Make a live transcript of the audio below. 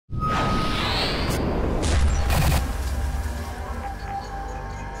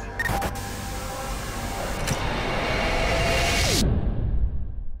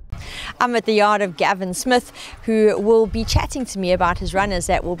I'm at the yard of Gavin Smith, who will be chatting to me about his runners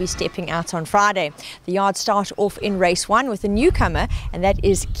that will be stepping out on Friday. The yard start off in race 1 with a newcomer, and that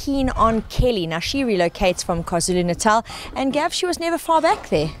is Keen On Kelly. Now, she relocates from KwaZulu-Natal, and Gav, she was never far back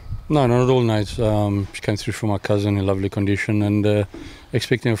there. No, not at all, Nate. She came through from my cousin in lovely condition, and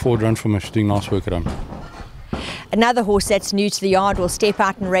expecting a forward run from her. She's doing nice work at home. Another horse that's new to the yard will step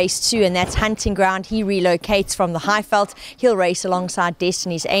out in race 2, and that's Hunting Ground. He relocates from the Highveld. He'll race alongside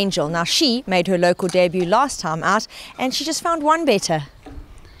Destiny's Angel. Now, she made her local debut last time out, and she just found one better.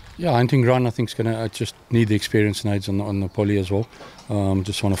 Yeah, Hunting Ground, I think, is going to just need the experience needs on the poly as well.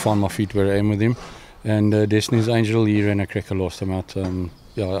 Just want to find my feet where I am with him. And Destiny's Angel, he ran a cracker last time out.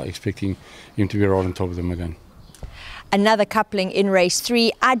 Yeah, expecting him to be right on top of them again. Another coupling in race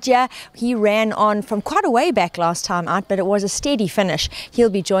 3, Adja. He ran on from quite a way back last time out, but it was a steady finish. He'll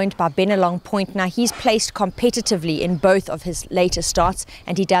be joined by Benelong Point. Now, he's placed competitively in both of his later starts,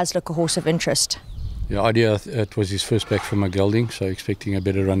 and he does look a horse of interest. Yeah, Adja, it was his first back from a gelding, so expecting a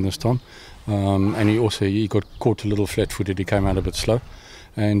better run this time. And he got caught a little flat-footed. He came out a bit slow.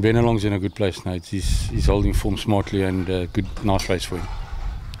 And Benelong's in a good place now. He's holding form smartly, and nice race for him.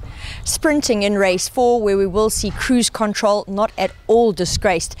 Sprinting in race 4, where we will see Cruise Control not at all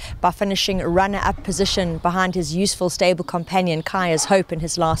disgraced by finishing runner-up position behind his useful stable companion Kaya's Hope in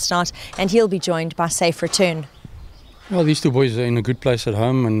his last start, and he'll be joined by Safe Return. Well, these two boys are in a good place at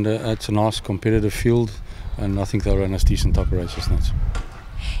home, and it's a nice competitive field, and I think they'll run us decent type of races now.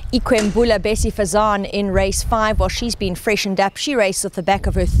 Ikwembula Bessie Fazan in race 5, while she's been freshened up. She raced off the back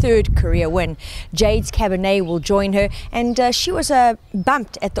of her 3rd career win. Jade's Cabernet will join her, and she was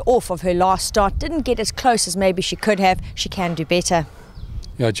bumped at the off of her last start. Didn't get as close as maybe she could have. She can do better.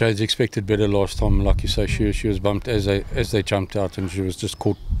 Yeah, Jade's expected better last time. Like you say, she was bumped as they jumped out, and she was just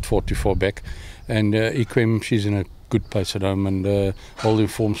caught far too far back. And Ikwem, she's in a good place at home and holding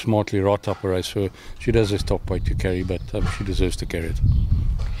form smartly right up a race. So she does have top weight to carry, but she deserves to carry it.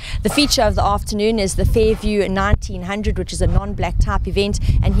 The feature of the afternoon is the Fairview 1900, which is a non-black type event,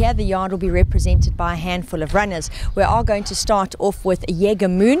 and here the yard will be represented by a handful of runners. We are going to start off with Jaeger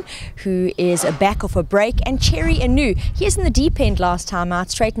Moon, who is a back off a break, and Cherry Anu. He is in the deep end last time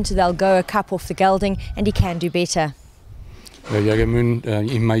out, straight into the Algoa Cup off the gelding, and he can do better. Jaeger Moon,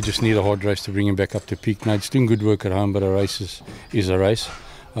 he may just need a hard race to bring him back up to peak. Now, he's doing good work at home, but a race is a race.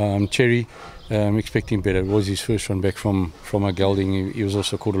 Cherry, expecting better. It was his first run back from a gelding. He was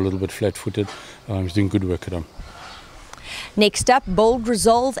also caught a little bit flat-footed. He's doing good work at home. Next up, Bold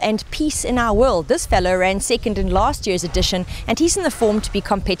Resolve and Peace in Our World. This fellow ran 2nd in last year's edition, and he's in the form to be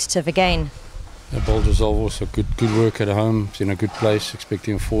competitive again. Bold Resolve also good work at home. He's in a good place,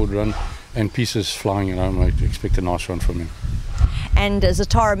 expecting a forward run. And Peace is flying at home. I expect a nice run from him. And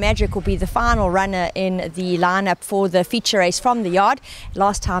Zatara Magic will be the final runner in the lineup for the feature race from the yard.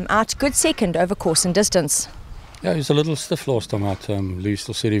 Last time out, good 2nd over course and distance. Yeah, he was a little stiff last time out. Louis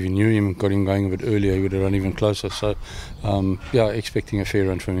still said if he knew him, got him going a bit earlier, he would have run even closer. So, yeah, expecting a fair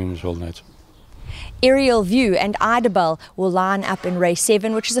run from him as well, Nate. Aerial View and Idabel will line up in race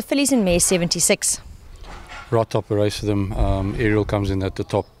 7, which is a fillies and mares 76. Right top of race for them. Aerial comes in at the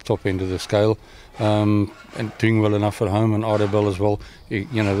top end of the scale, and doing well enough at home, and Idabel as well. The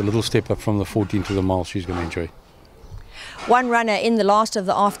little step up from the 14 to the mile, she's going to enjoy. One runner in the last of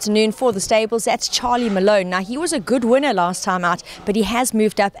the afternoon for the stables, that's Charlie Malone. Now, he was a good winner last time out, but he has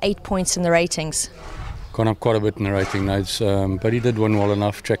moved up 8 points in the ratings. Gone up quite a bit in the rating notes, but he did win well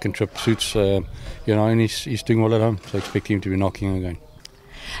enough. Track and trip suits, and he's doing well at home, so expect him to be knocking again.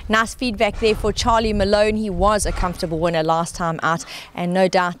 Nice feedback there for Charlie Malone. He was a comfortable winner last time out, and no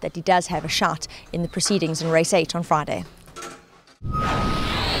doubt that he does have a shot in the proceedings in race 8 on Friday.